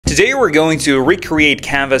Today we're going to recreate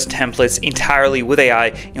Canva's templates entirely with AI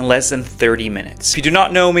in less than 30 minutes. If you do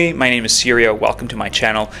not know me, my name is Sirio. Welcome to my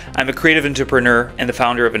channel. I'm a creative entrepreneur and the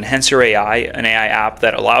founder of Enhancer AI, an AI app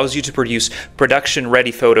that allows you to produce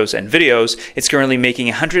production-ready photos and videos. It's currently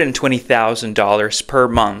making $120,000 per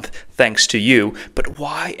month thanks to you. But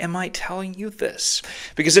why am I telling you this?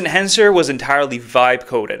 Because Enhancer was entirely vibe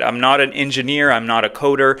coded. I'm not an engineer, I'm not a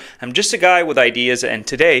coder, I'm just a guy with ideas, and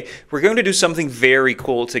today we're going to do something very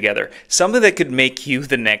cool together. Something that could make you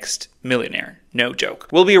the next millionaire. No joke.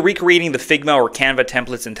 We'll be recreating the Figma or Canva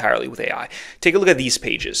templates entirely with AI. Take a look at these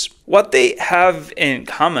pages. What they have in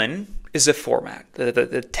common is a format, the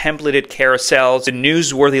templated carousels, the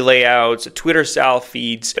newsworthy layouts, the Twitter style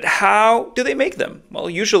feeds. But how do they make them? Well,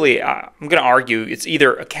 usually I'm going to argue it's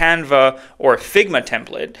either a Canva or a Figma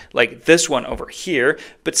template, like this one over here.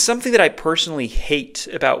 But something that I personally hate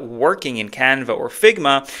about working in Canva or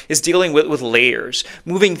Figma is dealing with layers,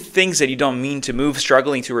 moving things that you don't mean to move,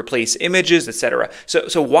 struggling to replace images, etc.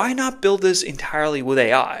 So why not build this entirely with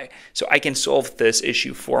AI so I can solve this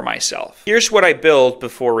issue for myself? Here's what I built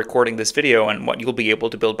before recording this video and what you'll be able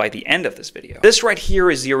to build by the end of this video. This right here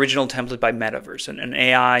is the original template by Metaverse, an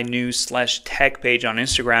AI news/tech page on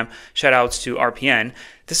Instagram. Shout outs to RPN.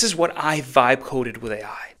 This is what I vibe coded with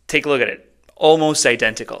AI. Take a look at it. Almost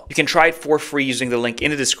identical. You can try it for free using the link in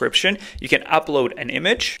the description. You can upload an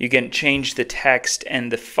image. You can change the text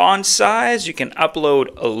and the font size. You can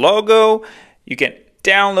upload a logo. You can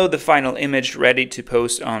download the final image ready to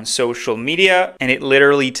post on social media, and it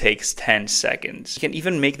literally takes 10 seconds. You can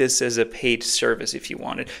even make this as a paid service if you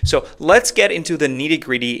wanted. So let's get into the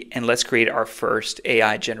nitty-gritty and let's create our first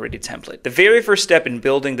AI-generated template. The very first step in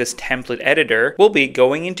building this template editor will be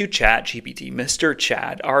going into ChatGPT, Mr.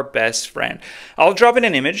 Chad, our best friend. I'll drop in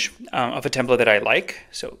an image of a template that I like,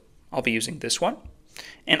 so I'll be using this one.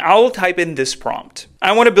 And I will type in this prompt.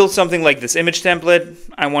 I want to build something like this image template.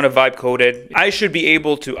 I want to vibe code it. I should be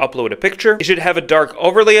able to upload a picture. It should have a dark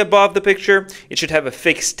overlay above the picture. It should have a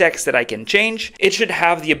fixed text that I can change. It should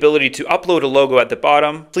have the ability to upload a logo at the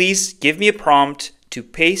bottom. Please give me a prompt to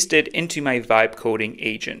paste it into my vibe coding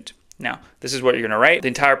agent. Now, this is what you're going to write. The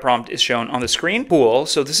entire prompt is shown on the screen. Cool.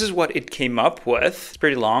 So this is what it came up with. It's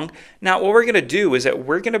pretty long. Now, what we're going to do is that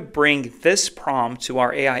we're going to bring this prompt to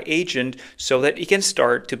our AI agent so that it can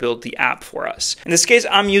start to build the app for us. In this case,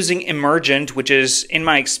 I'm using Emergent, which is, in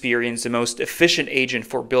my experience, the most efficient agent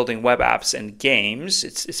for building web apps and games.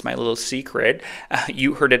 It's my little secret.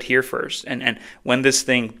 You heard it here first. And when this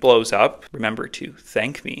thing blows up, remember to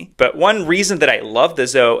thank me. But one reason that I love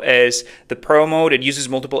this, though, is the pro mode. It uses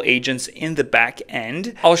multiple agents in the back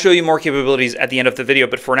end. I'll show you more capabilities at the end of the video,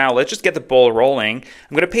 but for now, let's just get the ball rolling.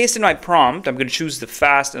 I'm going to paste in my prompt. I'm going to choose the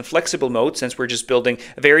fast and flexible mode since we're just building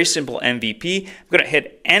a very simple MVP. I'm going to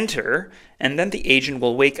hit enter, and then the agent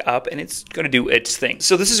will wake up and it's going to do its thing.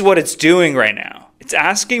 So this is what it's doing right now. It's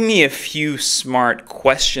asking me a few smart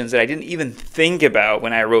questions that I didn't even think about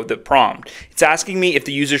when I wrote the prompt. It's asking me if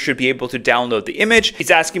the user should be able to download the image.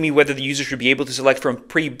 It's asking me whether the user should be able to select from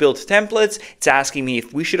pre-built templates. It's asking me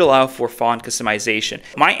if we should allow for font customization.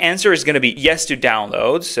 My answer is going to be yes to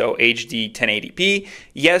download, so HD 1080p,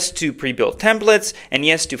 yes to pre-built templates, and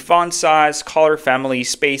yes to font size, color family,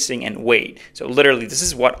 spacing, and weight. So literally, this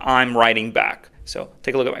is what I'm writing back. So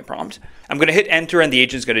take a look at my prompt. I'm going to hit enter and the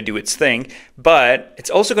agent's going to do its thing, but it's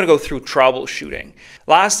also going to go through troubleshooting.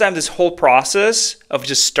 Last time, this whole process of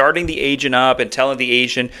just starting the agent up and telling the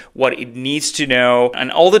agent what it needs to know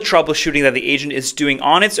and all the troubleshooting that the agent is doing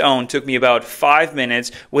on its own took me about 5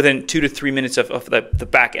 minutes within 2 to 3 minutes of the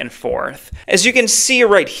back and forth. As you can see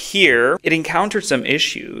right here, it encountered some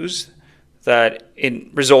issues that it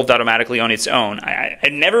resolved automatically on its own. I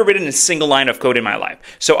had never written a single line of code in my life,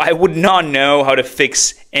 so I would not know how to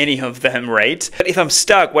fix any of them, right? But if I'm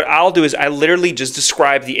stuck, what I'll do is I literally just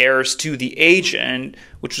describe the errors to the agent,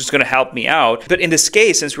 which is going to help me out. But in this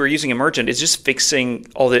case, since we're using Emergent, it's just fixing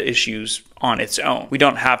all the issues on its own. We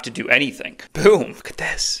don't have to do anything. Boom, look at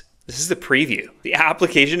this. This is the preview. The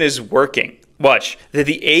application is working. Watch,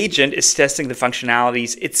 the agent is testing the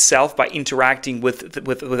functionalities itself by interacting with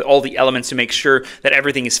all the elements to make sure that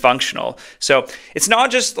everything is functional. So it's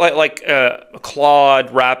not just like a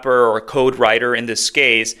Claude wrapper or a code writer in this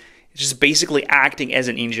case. It's just basically acting as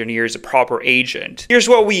an engineer, as a proper agent. Here's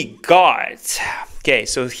what we got. Okay,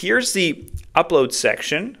 so here's the upload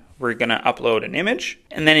section. We're going to upload an image.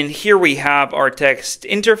 And then in here we have our text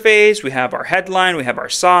interface, we have our headline, we have our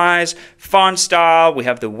size, font style, we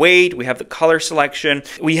have the weight, we have the color selection,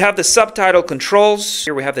 we have the subtitle controls.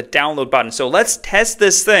 Here we have the download button. So let's test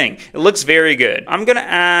this thing. It looks very good. I'm going to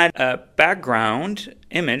add a background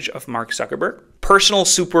image of Mark Zuckerberg. Personal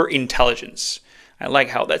super intelligence. I like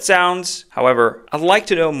how that sounds. However, I'd like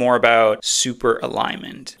to know more about super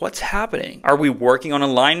alignment. What's happening? Are we working on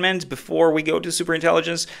alignment before we go to super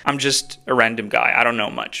intelligence? I'm just a random guy. I don't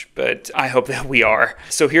know much, but I hope that we are.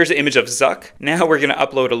 So here's an image of Zuck. Now we're gonna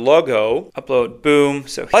upload a logo. Upload, boom.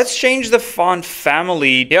 So let's change the font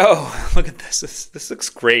family. Yo, look at this. This looks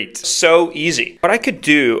great. So easy. What I could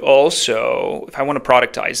do also, if I want to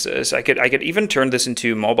productize this, I could even turn this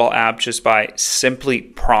into a mobile app just by simply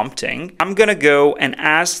prompting. I'm gonna go and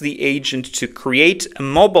ask the agent to create a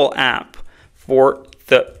mobile app for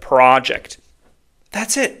the project.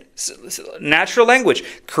 That's it. Natural language.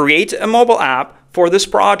 Create a mobile app for this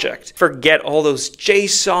project. Forget all those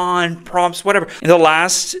JSON prompts, whatever. In the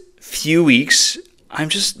last few weeks, I'm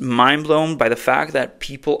just mind blown by the fact that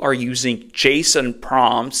people are using JSON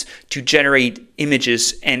prompts to generate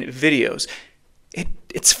images and videos.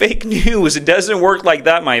 It's fake news. It doesn't work like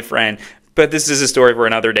that, my friend. But this is a story for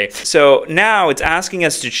another day. So now it's asking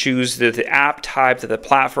us to choose the app type, the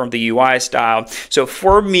platform, the UI style. So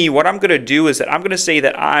for me, what I'm going to do is that I'm going to say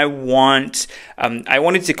that I want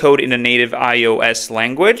it to code in a native iOS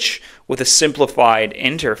language with a simplified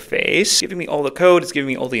interface. Giving me all the code, it's giving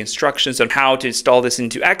me all the instructions on how to install this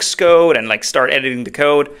into Xcode and like start editing the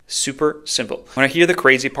code. Super simple. When I hear the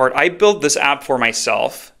crazy part, I built this app for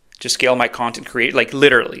myself to scale my content create, like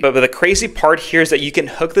literally. But the crazy part here is that you can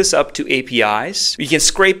hook this up to APIs, you can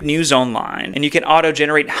scrape news online, and you can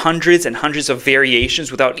auto-generate hundreds and hundreds of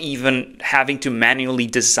variations without even having to manually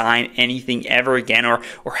design anything ever again,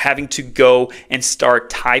 or having to go and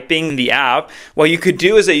start typing the app. What you could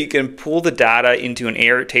do is that you can pull the data into an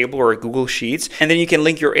Airtable or a Google Sheets, and then you can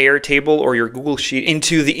link your Airtable or your Google Sheet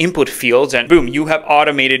into the input fields, and boom, you have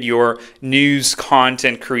automated your news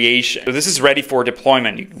content creation. So this is ready for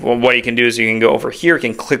deployment. What you can do is you can go over here, you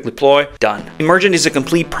can click deploy, done. Emergent is a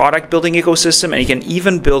complete product building ecosystem, and you can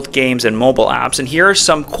even build games and mobile apps. And here are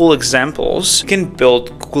some cool examples. You can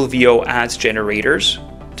build Google VO ads generators.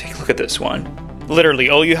 Take a look at this one. Literally,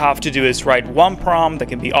 all you have to do is write one prompt that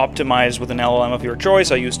can be optimized with an LLM of your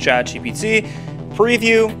choice. I use ChatGPT,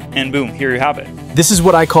 preview, and boom, here you have it. This is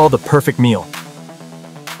what I call the perfect meal.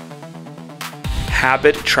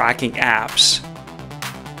 Habit tracking apps.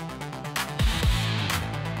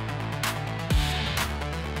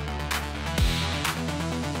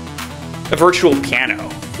 A virtual piano.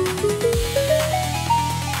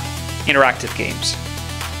 Interactive games.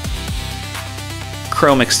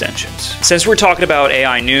 Chrome extensions. Since we're talking about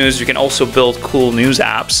AI news, you can also build cool news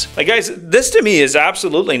apps. Like guys, this to me is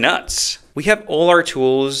absolutely nuts. We have all our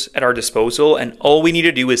tools at our disposal, and all we need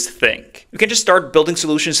to do is think. We can just start building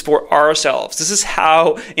solutions for ourselves. This is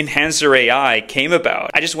how Enhancer AI came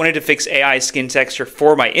about. I just wanted to fix AI skin texture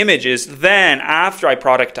for my images, then after I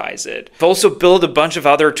productize it. I've also built a bunch of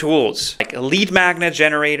other tools, like a lead magnet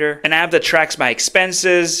generator, an app that tracks my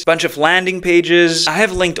expenses, a bunch of landing pages. I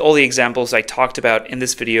have linked all the examples I talked about in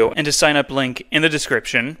this video and a sign up link in the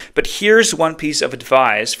description. But here's one piece of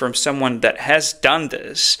advice from someone that has done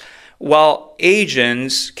this. While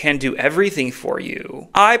agents can do everything for you,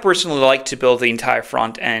 I personally like to build the entire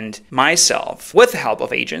front end myself with the help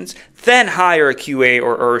of agents, then hire a QA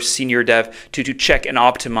or senior dev to check and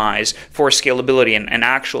optimize for scalability and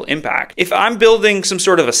actual impact. If I'm building some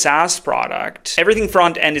sort of a SaaS product, everything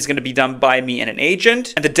front end is going to be done by me and an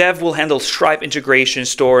agent, and the dev will handle Stripe integration,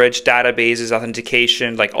 storage, databases,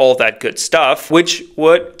 authentication, like all that good stuff, which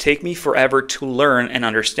would take me forever to learn and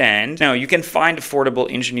understand. Now, you can find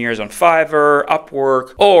affordable engineers on Fiverr,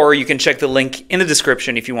 Upwork, or you can check the link in the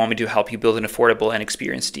description if you want me to help you build an affordable and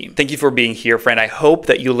experienced team. Thank you for being here, friend. I hope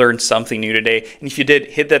that you learned something new today. And if you did,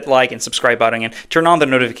 hit that like and subscribe button and turn on the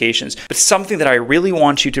notifications. But something that I really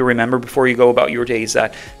want you to remember before you go about your day is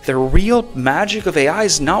that the real magic of AI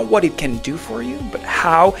is not what it can do for you, but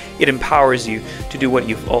how it empowers you to do what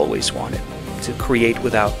you've always wanted, to create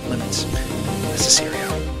without limits. This is Sirio.